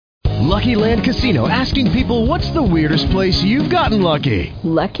Lucky Land Casino, asking people, what's the weirdest place you've gotten lucky?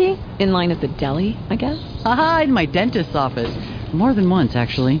 Lucky? In line at the deli, I guess? Aha, in my dentist's office. More than once,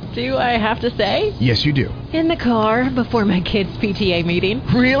 actually. Do I have to say? Yes, you do. In the car before my kids' PTA meeting.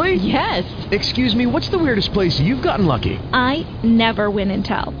 Really? Yes. Excuse me, what's the weirdest place you've gotten lucky? I never win and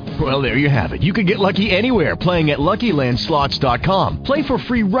tell. Well, there you have it. You can get lucky anywhere, playing at LuckyLandSlots.com. Play for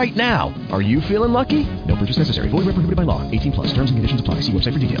free right now. Are you feeling lucky? No purchase necessary. Void where prohibited by law. 18 plus. Terms and conditions apply. See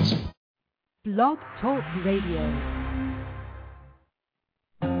website for details. Blog Talk Radio.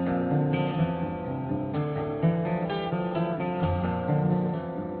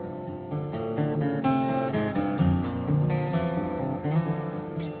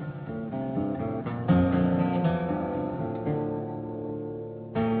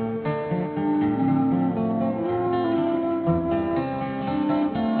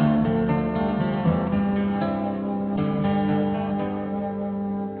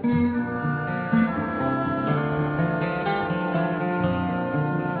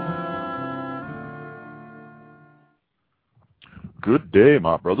 Good day,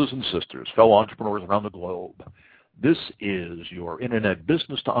 my brothers and sisters, fellow entrepreneurs around the globe. This is your Internet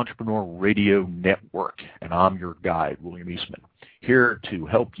Business to Entrepreneur Radio Network, and I'm your guide, William Eastman, here to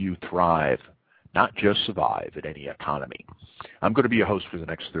help you thrive, not just survive at any economy. I'm going to be your host for the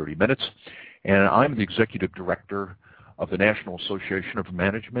next 30 minutes, and I'm the Executive Director of the National Association of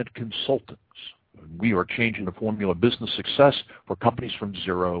Management Consultants. We are changing the formula of business success for companies from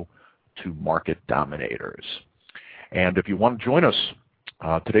zero to market dominators. And if you want to join us,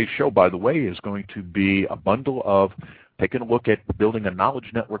 today's show, by the way, is going to be a bundle of taking a look at building a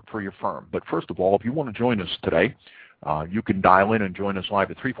knowledge network for your firm. But first of all, if you want to join us today, you can dial in and join us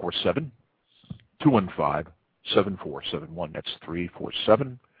live at 347-215-7471. That's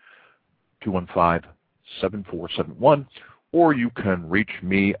 347-215-7471. Or you can reach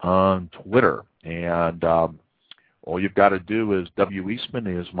me on Twitter. And all you've got to do is W. Eastman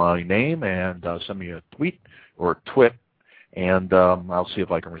is my name, and send me a tweet or a twit, and I'll see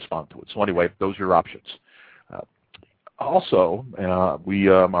if I can respond to it. So anyway, those are your options. Also,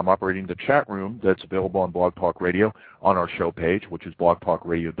 I'm operating the chat room that's available on Blog Talk Radio on our show page, which is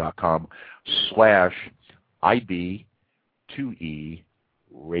blogtalkradio.com/ID2E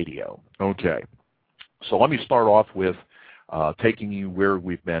radio. Okay, so let me start off with taking you where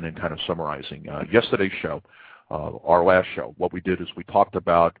we've been and kind of summarizing yesterday's show. Our last show, what we did is we talked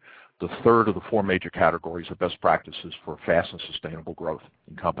about the third of the four major categories of best practices for fast and sustainable growth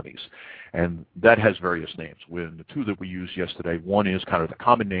in companies. And that has various names. When the two that we used yesterday, one is kind of the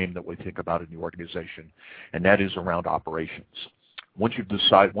common name that we think about in the organization, and that is around operations. Once you've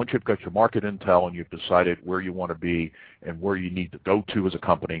got your market intel and you've decided where you want to be and where you need to go to as a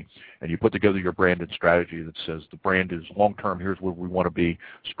company, and you put together your brand and strategy that says the brand is long-term, here's where we want to be,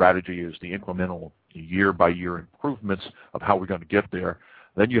 strategy is the incremental year-by-year improvements of how we're going to get there,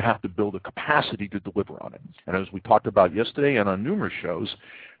 then you have to build a capacity to deliver on it. And as we talked about yesterday and on numerous shows,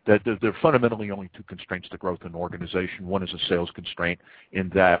 that there are fundamentally only two constraints to growth in an organization. One is a sales constraint in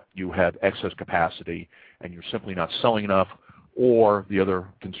that you have excess capacity and you're simply not selling enough, or the other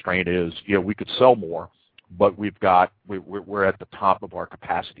constraint is, we could sell more, but we're at the top of our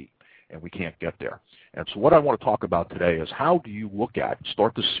capacity and we can't get there. And so what I want to talk about today is how do you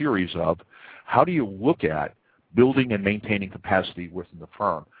start the series of how do you look at building and maintaining capacity within the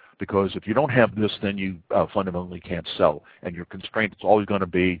firm? Because if you don't have this, then you fundamentally can't sell. And your constraint is always going to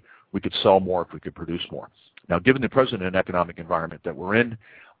be, we could sell more if we could produce more. Now, given the present economic environment that we're in,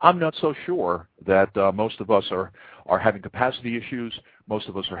 I'm not so sure that most of us are having capacity issues. Most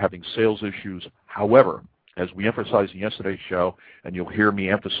of us are having sales issues. However, as we emphasized in yesterday's show, and you'll hear me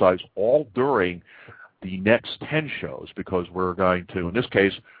emphasize all during the next 10 shows, because we're going to, in this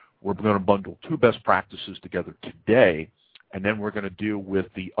case, we're going to bundle two best practices together today, and then we're going to deal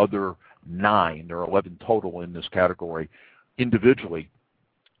with the other 9, there are 11 total in this category, individually.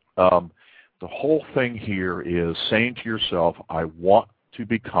 The whole thing here is saying to yourself, I want to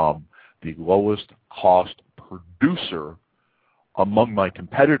become the lowest cost producer among my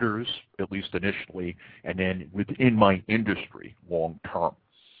competitors, at least initially, and then within my industry long term.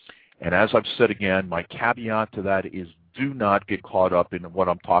 And as I've said again, my caveat to that is do not get caught up in what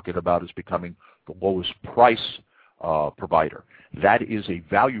I'm talking about as becoming the lowest price provider. That is a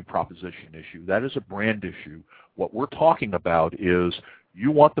value proposition issue. That is a brand issue. What we're talking about is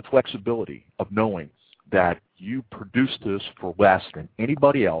you want the flexibility of knowing that you produce this for less than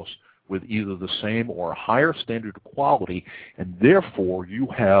anybody else with either the same or a higher standard of quality, and therefore you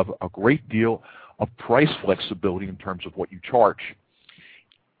have a great deal of price flexibility in terms of what you charge.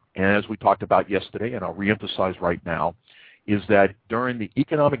 And as we talked about yesterday, and I'll reemphasize right now, is that during the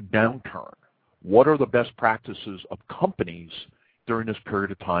economic downturn, what are the best practices of companies during this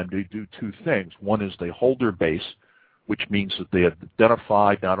period of time? They do two things. One is they hold their base, which means that they have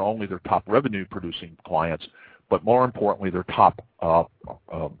identified not only their top revenue-producing clients, but more importantly, their top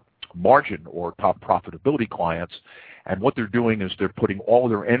margin or top profitability clients. And what they're doing is they're putting all of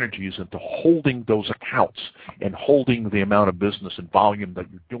their energies into holding those accounts and holding the amount of business and volume that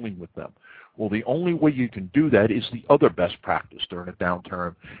you're doing with them. Well, the only way you can do that is the other best practice during a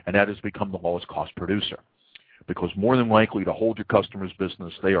downturn, and that is become the lowest cost producer. Because more than likely to hold your customer's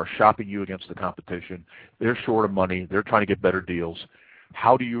business, they are shopping you against the competition. They're short of money. They're trying to get better deals.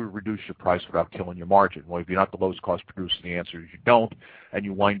 How do you reduce your price without killing your margin? Well, if you're not the lowest cost producer, the answer is you don't, and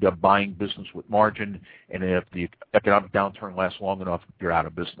you wind up buying business with margin, and if the economic downturn lasts long enough, you're out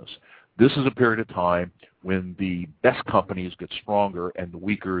of business. This is a period of time when the best companies get stronger and the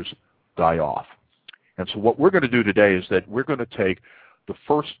weakers die off. And so what we're going to do today is that we're going to take the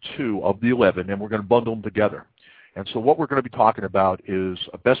first two of the 11 and we're going to bundle them together. And so what we're going to be talking about is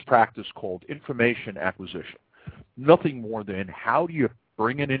a best practice called information acquisition. Nothing more than how do you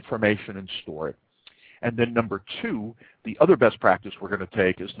bring in information and store it. And then number two, the other best practice we're going to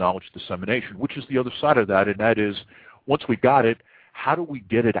take is knowledge dissemination, which is the other side of that, and that is once we got it, how do we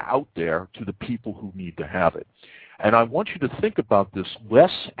get it out there to the people who need to have it? And I want you to think about this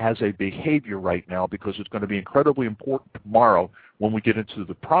less as a behavior right now, because it's going to be incredibly important tomorrow when we get into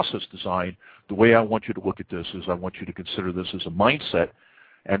the process design. The way I want you to look at this is I want you to consider this as a mindset,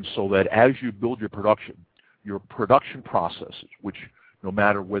 and so that as you build your production processes, which no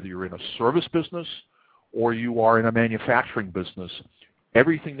matter whether you're in a service business or you are in a manufacturing business,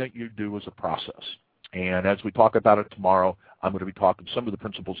 everything that you do is a process. And as we talk about it tomorrow, I'm going to be talking some of the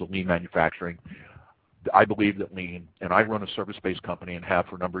principles of lean manufacturing. I believe that lean, and I run a service-based company and have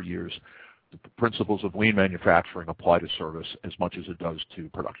for a number of years, the principles of lean manufacturing apply to service as much as it does to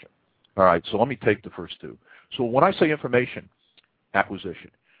production. All right, so let me take the first two. So when I say information acquisition,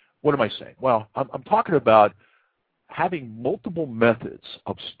 what am I saying? Well, I'm talking about having multiple methods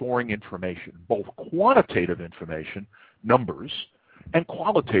of storing information, both quantitative information, numbers, and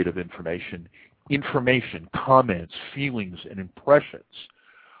qualitative information, comments, feelings, and impressions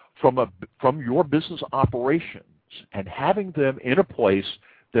from your business operations, and having them in a place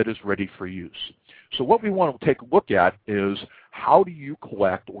that is ready for use. So what we want to take a look at is how do you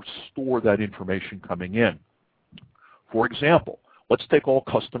collect or store that information coming in? For example, let's take all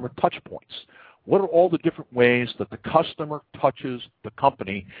customer touch points. What are all the different ways that the customer touches the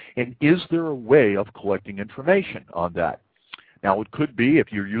company, and is there a way of collecting information on that? Now, it could be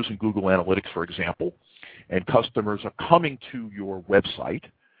if you're using Google Analytics, for example, and customers are coming to your website,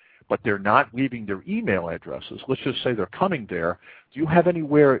 but they're not leaving their email addresses. Let's just say they're coming there. Do you have any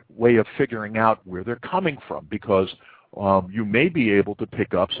way of figuring out where they're coming from? Because you may be able to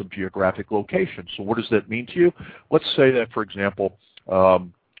pick up some geographic locations. So what does that mean to you? Let's say that, for example,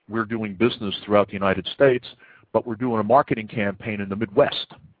 we're doing business throughout the United States, but we're doing a marketing campaign in the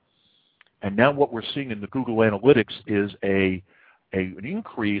Midwest. And now what we're seeing in the Google Analytics is an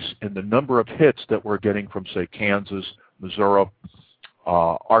increase in the number of hits that we're getting from, say, Kansas, Missouri,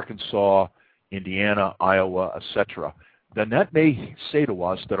 Arkansas, Indiana, Iowa, etc. Then that may say to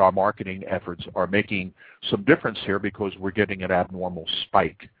us that our marketing efforts are making some difference here because we're getting an abnormal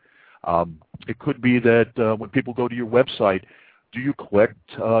spike. It could be that when people go to your website, do you collect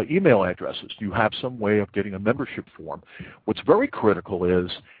email addresses? Do you have some way of getting a membership form? What's very critical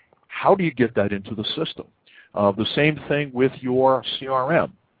is how do you get that into the system? The same thing with your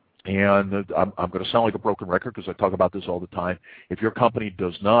CRM. And I'm going to sound like a broken record because I talk about this all the time. If your company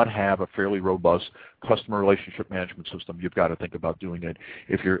does not have a fairly robust customer relationship management system, you've got to think about doing it.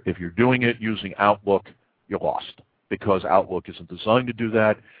 If you're doing it using Outlook, you're lost because Outlook isn't designed to do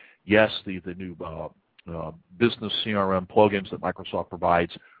that. Yes, the new business CRM plugins that Microsoft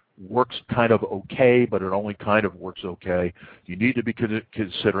provides works kind of okay, but it only kind of works okay. You need to be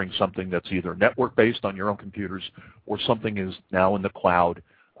considering something that's either network-based on your own computers or something is now in the cloud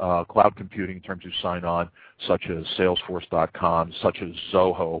computing in terms of sign-on, such as Salesforce.com, such as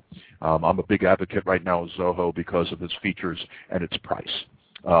Zoho. I'm a big advocate right now of Zoho because of its features and its price.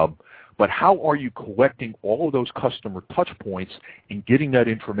 But how are you collecting all of those customer touch points and getting that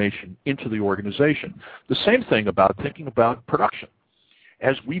information into the organization? The same thing about thinking about production.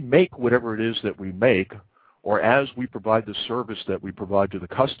 As we make whatever it is that we make, or as we provide the service that we provide to the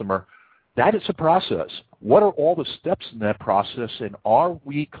customer, that is a process. What are all the steps in that process, and are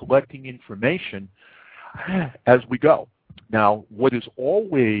we collecting information as we go? Now, what is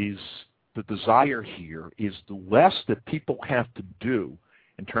always the desire here is the less that people have to do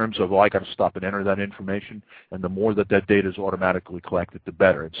in terms of, I got to stop and enter that information, and the more that data is automatically collected, the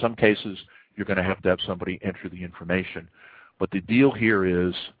better. In some cases, you're going to have somebody enter the information. But the deal here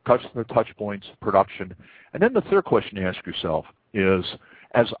is customer touch points, production. And then the third question to ask yourself is,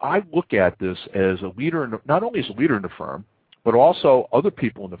 as I look at this as a leader, not only as a leader in the firm, but also other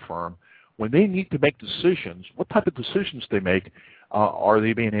people in the firm, when they need to make decisions, what type of decisions they make are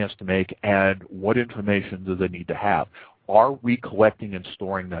they being asked to make, and what information do they need to have? Are we collecting and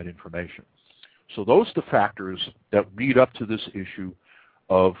storing that information? So those are the factors that lead up to this issue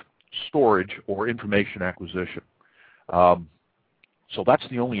of storage or information acquisition. So that's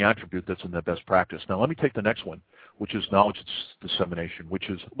the only attribute that's in the best practice. Now let me take the next one, which is knowledge dissemination, which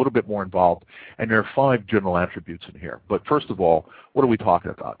is a little bit more involved. And there are 5 general attributes in here. But first of all, what are we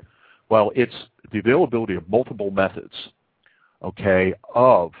talking about? Well, it's the availability of multiple methods, okay,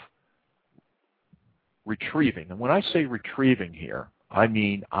 of retrieving. And when I say retrieving here, I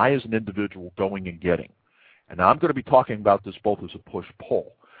mean I as an individual going and getting. And I'm going to be talking about this both as a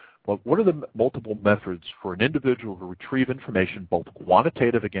push-pull. But what are the multiple methods for an individual to retrieve information, both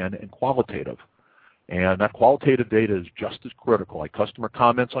quantitative, again, and qualitative? And that qualitative data is just as critical, like customer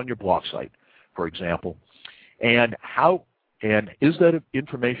comments on your blog site, for example. And is that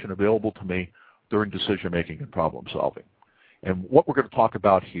information available to me during decision-making and problem-solving? And what we're going to talk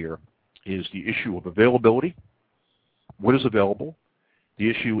about here is the issue of availability. What is available? The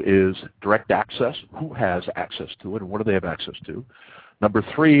issue is direct access. Who has access to it, and what do they have access to? Number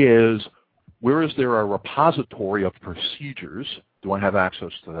 3 is, where is there a repository of procedures? Do I have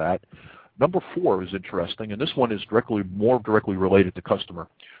access to that? Number 4 is interesting, and this one is more directly related to customer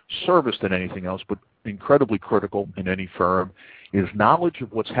service than anything else, but incredibly critical in any firm, is knowledge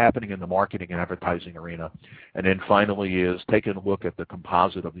of what's happening in the marketing and advertising arena. And then finally is taking a look at the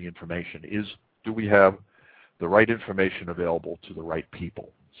composite of the information. Do we have the right information available to the right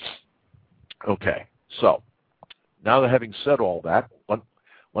people? Okay, so now that having said all that,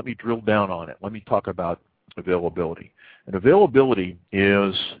 let me drill down on it. Let me talk about availability. And availability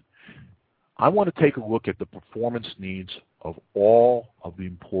is, I want to take a look at the performance needs of all of the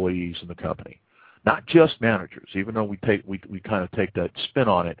employees in the company, not just managers, even though we kind of take that spin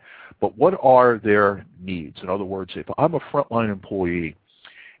on it, but what are their needs? In other words, if I'm a frontline employee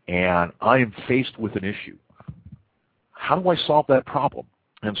and I am faced with an issue, how do I solve that problem?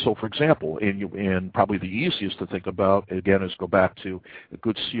 And so, for example, and probably the easiest to think about, again, is go back to a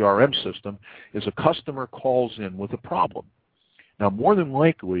good CRM system, is a customer calls in with a problem. Now, more than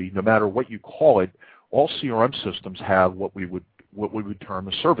likely, no matter what you call it, all CRM systems have what we would term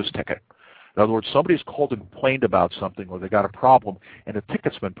a service ticket. In other words, somebody's called and complained about something, or they got a problem, and a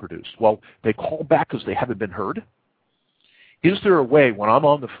ticket's been produced. Well, they call back because they haven't been heard. Is there a way, when I'm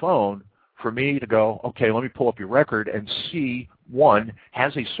on the phone, for me to go, okay, let me pull up your record and see, 1,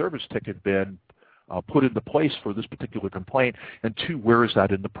 has a service ticket been put into place for this particular complaint, and 2, where is that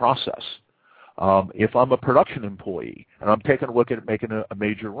in the process? If I'm a production employee and I'm taking a look at making a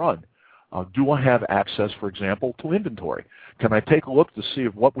major run, do I have access, for example, to inventory? Can I take a look to see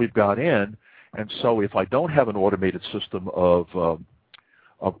if what we've got in? And so if I don't have an automated system of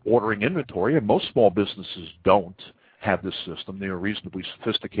ordering inventory, and most small businesses don't have this system, they are reasonably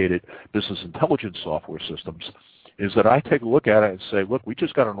sophisticated business intelligence software systems, is that I take a look at it and say, look, we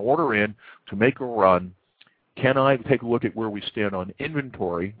just got an order in to make a run. Can I take a look at where we stand on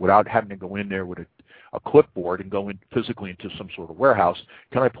inventory without having to go in there with a clipboard and go in physically into some sort of warehouse?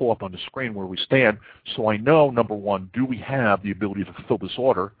 Can I pull up on the screen where we stand so I know, number 1, do we have the ability to fulfill this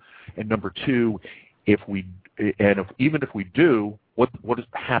order? And number 2, even if we do, what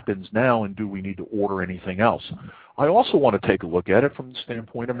happens now, and do we need to order anything else? I also want to take a look at it from the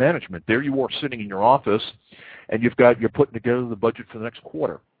standpoint of management. There you are sitting in your office, and you're putting together the budget for the next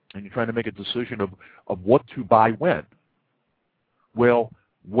quarter, and you're trying to make a decision of what to buy when. Well,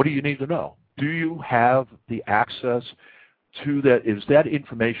 what do you need to know? Do you have the access to that? Is that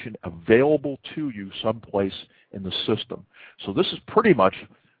information available to you someplace in the system? So this is pretty much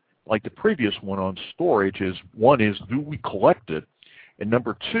like the previous one on storage. One is, do we collect it? And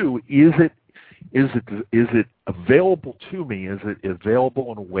number 2, is it available to me? Is it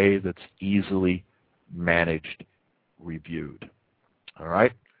available in a way that's easily managed, reviewed? All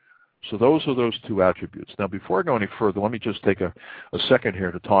right? So those are those 2 attributes. Now, before I go any further, let me just take a second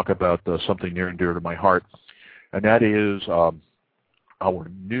here to talk about something near and dear to my heart, and that is our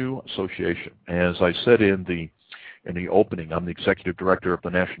new association. As I said in the opening, I'm the executive director of the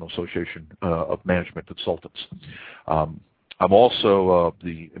National Association of Management Consultants. I'm also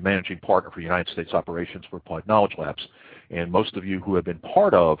the managing partner for United States operations for Applied Knowledge Labs. And most of you who have been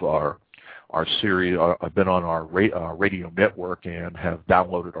part of our our series, have been on our radio network and have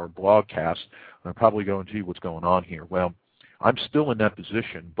downloaded our broadcast, they're probably going, gee, what's going on here? Well, I'm still in that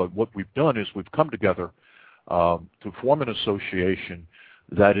position, but what we've done is we've come together to form an association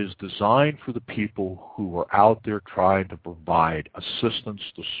that is designed for the people who are out there trying to provide assistance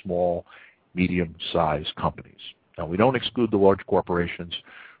to small, medium-sized companies. Now, we don't exclude the large corporations,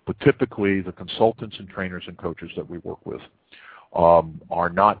 but typically the consultants and trainers and coaches that we work with are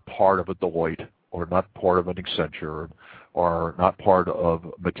not part of a Deloitte or not part of an Accenture or not part of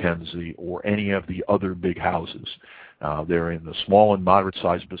McKinsey or any of the other big houses. They're in the small and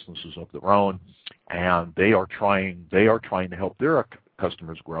moderate-sized businesses of their own, and they are trying to help their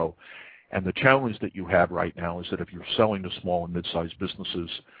customers grow. And the challenge that you have right now is that if you're selling to small and mid-sized businesses,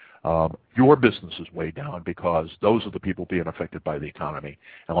 your business is way down because those are the people being affected by the economy.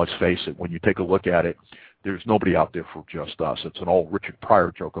 And let's face it, when you take a look at it, there's nobody out there for just us. It's an old Richard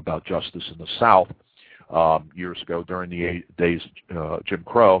Pryor joke about justice in the South years ago during the days of Jim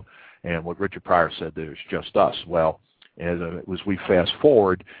Crow, and what Richard Pryor said, there's just us. Well, as we fast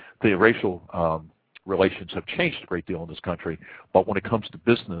forward, the racial relations have changed a great deal in this country, but when it comes to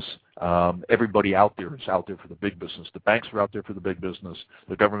business, everybody out there is out there for the big business. The banks are out there for the big business.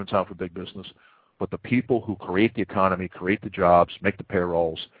 The government's out for big business. But the people who create the economy, create the jobs, make the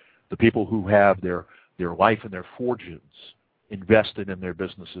payrolls, the people who have their life and their fortunes invested in their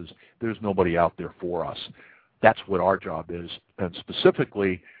businesses, there's nobody out there for us. That's what our job is. And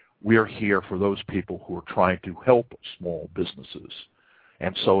specifically, we're here for those people who are trying to help small businesses.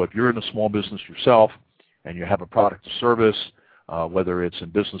 And so if you're in a small business yourself and you have a product or service, whether it's in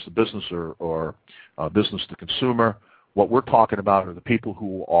business to business or business to consumer, what we're talking about are the people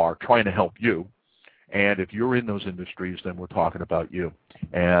who are trying to help you. And if you're in those industries, then we're talking about you.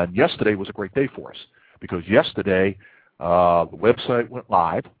 And yesterday was a great day for us because yesterday the website went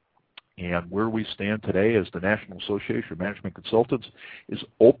live, and where we stand today as the National Association of Management Consultants is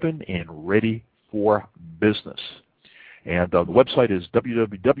open and ready for business. And the website is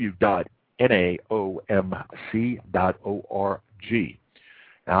www.naomc.org.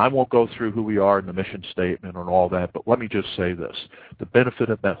 Now, I won't go through who we are and the mission statement and all that, but let me just say this. The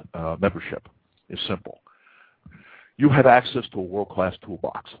benefit of membership is simple. You have access to a world-class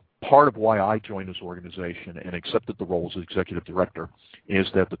toolbox. Part of why I joined this organization and accepted the role as executive director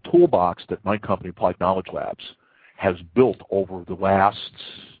is that the toolbox that my company, Applied Knowledge Labs, has built over the last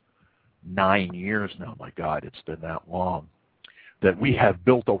 9 years now, my God, it's been that long, that we have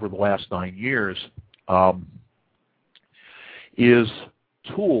built over the last 9 years is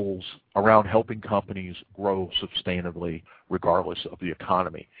tools around helping companies grow sustainably regardless of the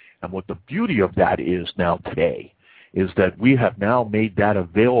economy. And what the beauty of that is now today is that we have now made that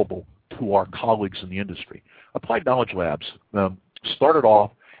available to our colleagues in the industry. Applied Knowledge Labs started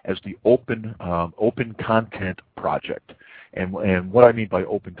off as the open content project. And what I mean by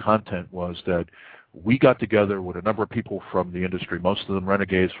open content was that we got together with a number of people from the industry, most of them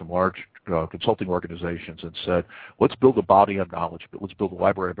renegades from large consulting organizations, and said, let's build a body of knowledge, but let's build a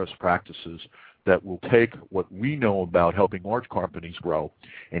library of best practices that will take what we know about helping large companies grow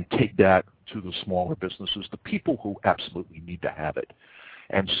and take that to the smaller businesses, the people who absolutely need to have it.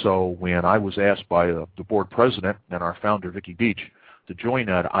 And so when I was asked by the board president and our founder, Vicki Beach, to join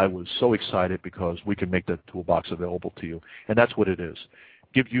that, I was so excited because we can make that toolbox available to you. And that's what it is.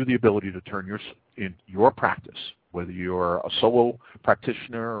 Give you the ability to turn your practice, whether you're a solo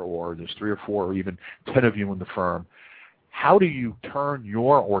practitioner or there's 3 or 4 or even 10 of you in the firm. How do you turn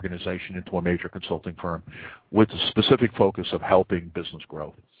your organization into a major consulting firm with the specific focus of helping business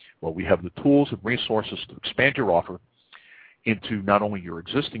growth? Well, we have the tools and resources to expand your offer into not only your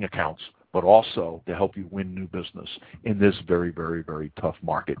existing accounts, but also to help you win new business in this very, very, very tough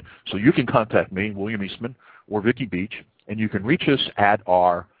market. So you can contact me, William Eastman, or Vicki Beach, and you can reach us at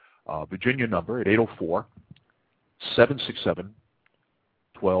our Virginia number at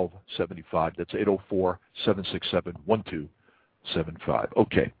 804-767-1275. That's 804-767-1275.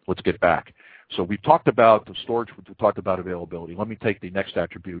 Okay, let's get back. So we've talked about the storage, we've talked about availability. Let me take the next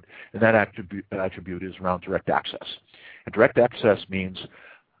attribute, and that attribute is around direct access. And direct access means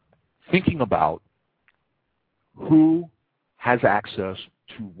thinking about who has access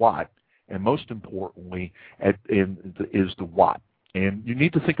to what, and most importantly, is the what. And you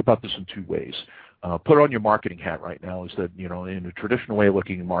need to think about this in 2 ways. Put on your marketing hat right now is that, in the traditional way of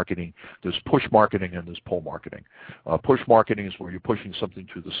looking at marketing, there's push marketing and there's pull marketing. Push marketing is where you're pushing something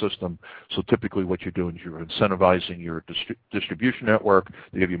through the system. So typically what you're doing is you're incentivizing your distribution network.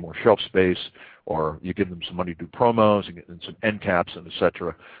 They give you more shelf space, or you give them some money to do promos and some end caps and et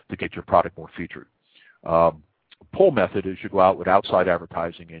cetera to get your product more featured. Pull method is you go out with outside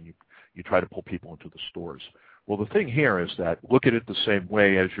advertising and you try to pull people into the stores. Well, the thing here is that look at it the same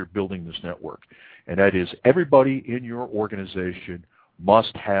way as you're building this network, and that is everybody in your organization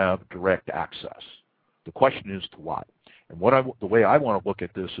must have direct access. The question is to what? And the way I want to look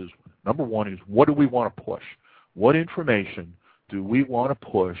at this is, number one is, what do we want to push? What information do we want to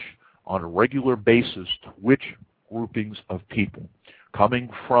push on a regular basis to which groupings of people? Coming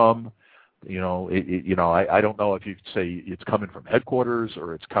from, I don't know if you could say it's coming from headquarters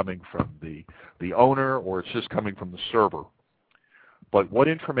or it's coming from the owner or it's just coming from the server. But what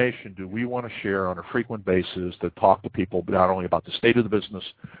information do we want to share on a frequent basis that talk to people not only about the state of the business,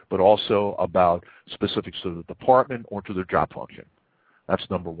 but also about specifics to the department or to their job function? That's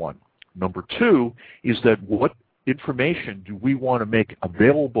number one. Number two is that what information do we want to make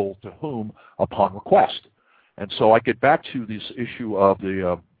available to whom upon request? And so I get back to this issue of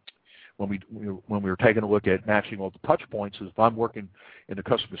the when we were taking a look at matching all the touch points, is if I'm working in the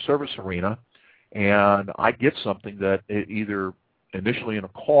customer service arena and I get something that either initially in a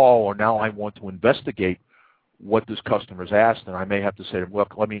call or now I want to investigate what this customer's asked, and I may have to say,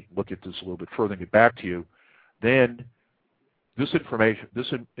 look, let me look at this a little bit further and get back to you, then this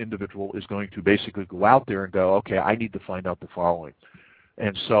individual is going to basically go out there and go, okay, I need to find out the following.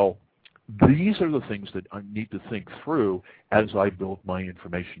 And so these are the things that I need to think through as I build my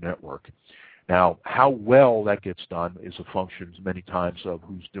information network. Now, how well that gets done is a function many times of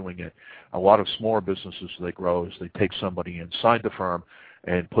who's doing it. A lot of smaller businesses, they grow as they take somebody inside the firm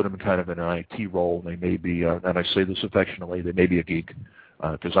and put them in kind of an IT role. They may be, and I say this affectionately, they may be a geek,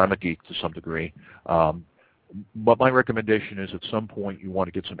 because I'm a geek to some degree. But my recommendation is at some point you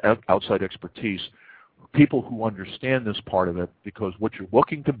want to get some outside expertise, people who understand this part of it, because what you're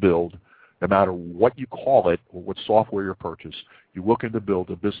looking to build, no matter what you call it or what software you purchase, you're looking to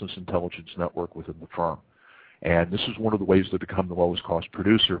build a business intelligence network within the firm. And this is one of the ways to become the lowest cost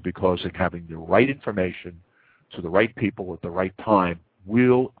producer, because of having the right information to the right people at the right time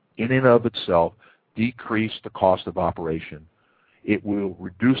will, in and of itself, decrease the cost of operation. It will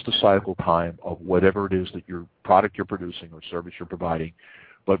reduce the cycle time of whatever it is that your product you're producing or service you're providing,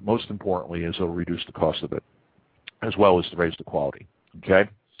 but most importantly is it'll reduce the cost of it, as well as to raise the quality. Okay?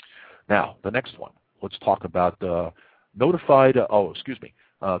 Now, the next one. Let's talk about task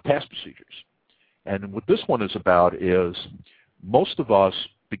procedures. And what this one is about is most of us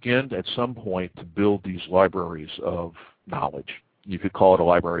begin at some point to build these libraries of knowledge. You could call it a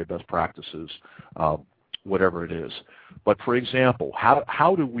library of best practices, whatever it is. But for example,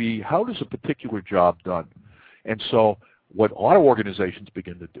 how does a particular job done? And so what a lot of organizations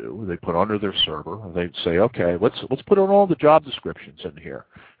begin to do, they put under their server, they say, okay, let's put in all the job descriptions in here,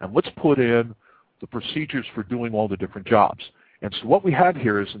 and let's put in the procedures for doing all the different jobs. And so what we have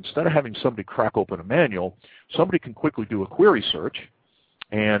here is, instead of having somebody crack open a manual, somebody can quickly do a query search.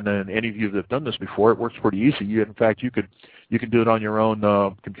 And then any of you that have done this before, it works pretty easy. In fact, you can do it on your own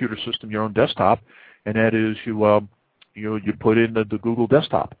computer system, your own desktop, and that is you put in the Google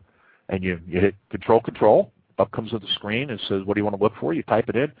desktop, and you hit Control. Up comes the screen. It says, what do you want to look for? You type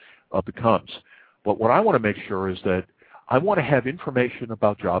it in. Up it comes. But what I want to make sure is that I want to have information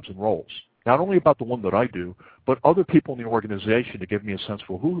about jobs and roles, not only about the one that I do, but other people in the organization to give me a sense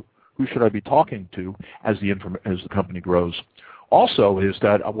for who should I be talking to as the company grows. Also is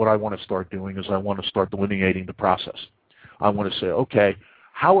that what I want to start doing is I want to start delineating the process. I want to say, okay,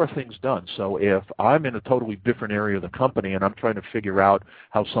 how are things done? So if I'm in a totally different area of the company and I'm trying to figure out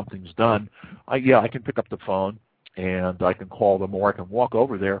how something's done, I can pick up the phone and I can call them, or I can walk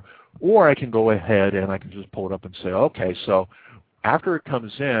over there, or I can go ahead and I can just pull it up and say, okay, so after it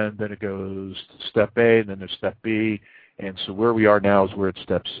comes in, then it goes to step A, and then there's step B, and so where we are now is we're at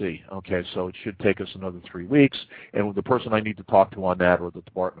step C. Okay, so it should take us another 3 weeks, and with the person I need to talk to on that, or the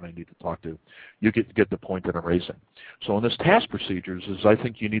department I need to talk to, you get the point that I'm raising. So in this task procedures, I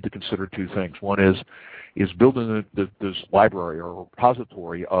think you need to consider two things. One is building this library or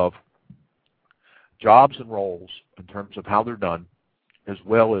repository of jobs and roles in terms of how they're done, as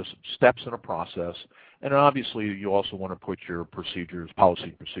well as steps in a process. And obviously, you also want to put your policy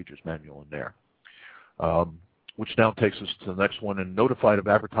and procedures manual in there. Which now takes us to the next one, and notified of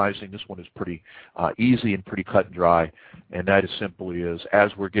advertising. This one is pretty easy and pretty cut and dry, and that is simply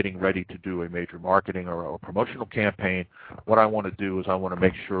as we're getting ready to do a major marketing or a promotional campaign, what I want to do is I want to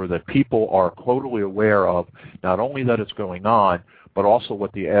make sure that people are totally aware of not only that it's going on, but also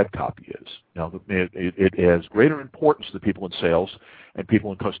what the ad copy is. Now, it has greater importance to people in sales and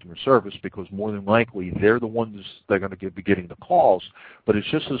people in customer service, because more than likely they're the ones that are going to be getting the calls, but it's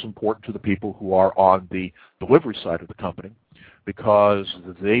just as important to the people who are on the delivery side of the company, because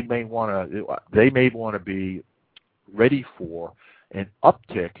they may want to be ready for an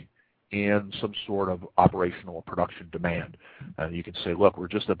uptick in some sort of operational or production demand. And you can say, look, we're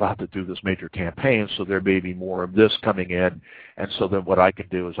just about to do this major campaign, so there may be more of this coming in. And so then what I can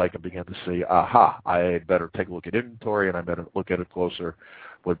do is I can begin to say, aha, I better take a look at inventory and I better look at it closer.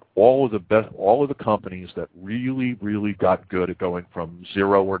 But all of the companies that really, really got good at going from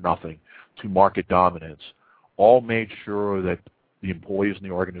zero or nothing to market dominance all made sure that the employees in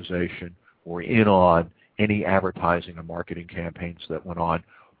the organization were in on any advertising and marketing campaigns that went on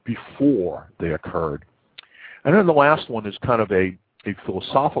before they occurred. And then the last one is kind of a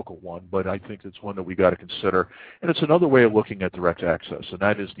philosophical one, but I think it's one that we got to consider. And it's another way of looking at direct access, and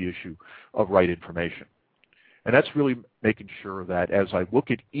that is the issue of right information. And that's really making sure that as I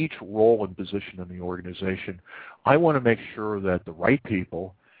look at each role and position in the organization, I want to make sure that the right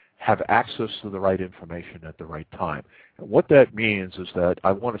people have access to the right information at the right time. And what that means is that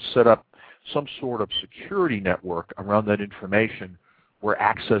I want to set up some sort of security network around that information where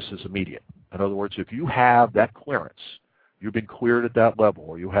access is immediate. In other words, if you have that clearance, you've been cleared at that level,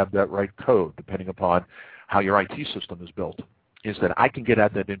 or you have that right code, depending upon how your IT system is built, is that I can get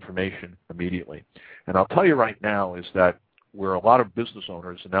at that information immediately. And I'll tell you right now is that where a lot of business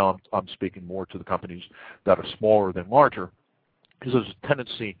owners, and now I'm speaking more to the companies that are smaller than larger, is there's a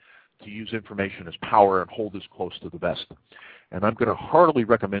tendency to use information as power and hold this close to the vest. And I'm going to heartily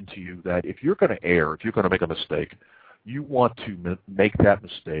recommend to you that if you're going to err, if you're going to make a mistake, you want to make that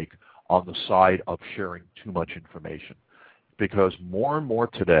mistake on the side of sharing too much information. Because more and more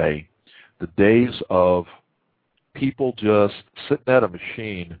today, the days of people just sitting at a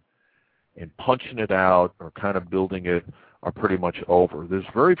machine and punching it out or kind of building it are pretty much over. There's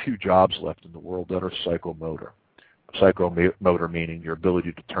very few jobs left in the world that are psychomotor. Psychomotor meaning your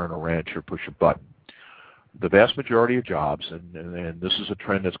ability to turn a wrench or push a button. The vast majority of jobs, and this is a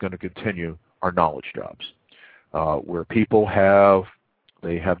trend that's going to continue, are knowledge jobs. Where people have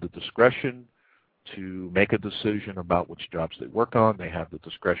the discretion to make a decision about which jobs they work on. They have the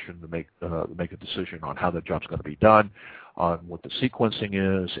discretion to make a decision on how the job's going to be done, on what the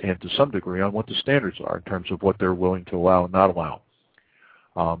sequencing is, and to some degree on what the standards are in terms of what they're willing to allow and not allow.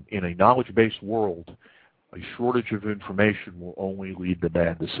 In a knowledge-based world, a shortage of information will only lead to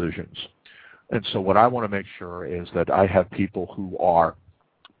bad decisions. And so what I want to make sure is that I have people who are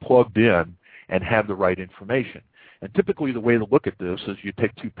plugged in and have the right information. And typically the way to look at this is you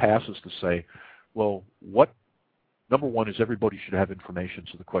take two passes to say, well, number one is everybody should have information,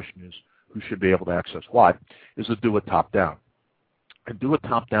 so the question is who should be able to access what, is to do it top-down. And do it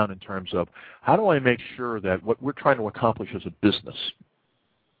top-down in terms of how do I make sure that what we're trying to accomplish as a business,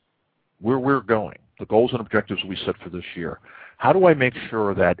 where we're going, the goals and objectives we set for this year, how do I make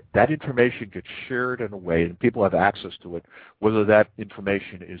sure that that information gets shared in a way and people have access to it, whether that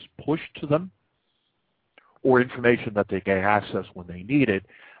information is pushed to them or information that they can access when they need it,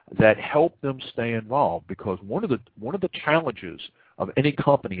 that help them stay involved? Because one of the challenges of any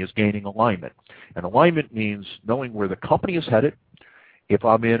company is gaining alignment. And alignment means knowing where the company is headed. If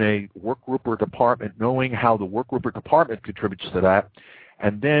I'm in a work group or department, knowing how the work group or department contributes to that.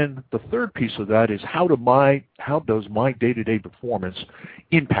 And then the third piece of that is how does my day-to-day performance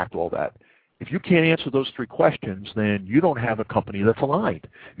impact all that? If you can't answer those three questions, then you don't have a company that's aligned.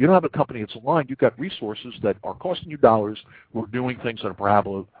 You don't have a company that's aligned. You've got resources that are costing you dollars who are doing things that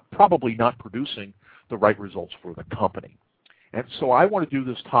are probably not producing the right results for the company. And so I want to do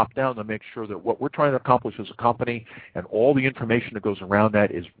this top-down to make sure that what we're trying to accomplish as a company and all the information that goes around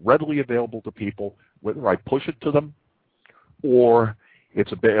that is readily available to people, whether I push it to them or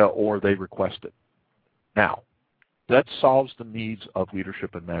or they request it. Now, that solves the needs of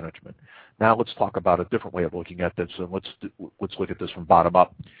leadership and management. Now let's talk about a different way of looking at this, and let's look at this from bottom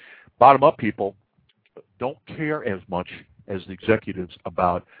up. Bottom up people don't care as much as the executives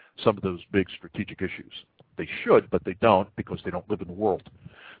about some of those big strategic issues. They should, but they don't because they don't live in the world.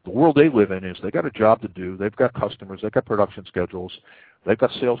 The world they live in is they got a job to do, they've got customers, they've got production schedules, they've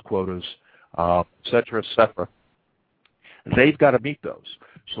got sales quotas, et cetera, et cetera. They've got to meet those.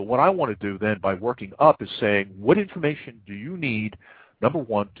 So what I want to do then by working up is saying, what information do you need, number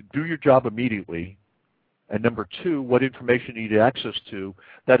one, to do your job immediately, and number two, what information you need access to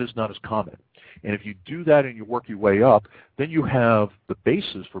that is not as common. And if you do that and you work your way up, then you have the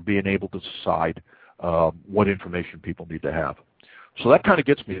basis for being able to decide what information people need to have. So that kind of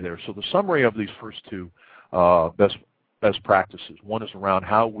gets me there. So the summary of these first two best practices, one is around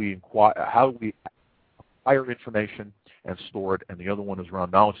how we acquire information and store it, and the other one is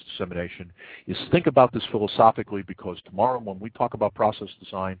around knowledge dissemination, is think about this philosophically, because tomorrow when we talk about process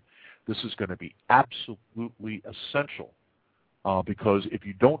design, this is going to be absolutely essential because if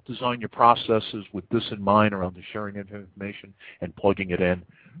you don't design your processes with this in mind around the sharing of information and plugging it in,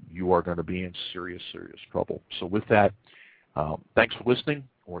 you are going to be in serious, serious trouble. So with that, thanks for listening,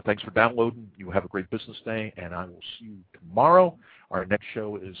 or thanks for downloading. You have a great business day, and I will see you tomorrow. Our next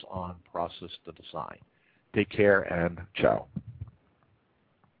show is on process to design. Take care, and ciao.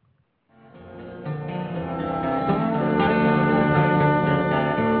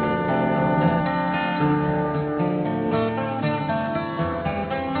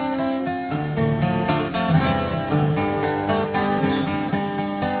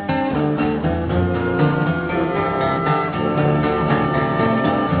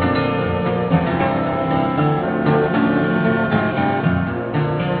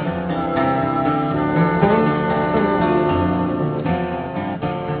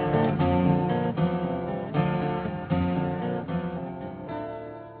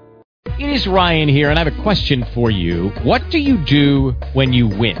 It is Ryan here, and I have a question for you. What do you do when you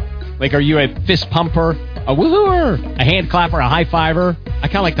win? Like, are you a fist pumper, a woohooer, a hand clapper, a high fiver? I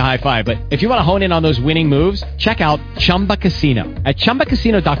kind of like the high five, but if you want to hone in on those winning moves, check out Chumba Casino. At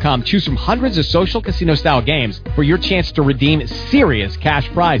ChumbaCasino.com, choose from hundreds of social casino-style games for your chance to redeem serious cash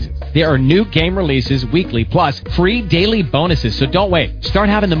prizes. There are new game releases weekly, plus free daily bonuses, so don't wait. Start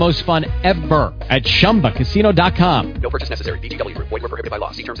having the most fun ever at ChumbaCasino.com. No purchase necessary. VGW Group. Void where prohibited by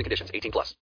law. See terms and conditions. 18+.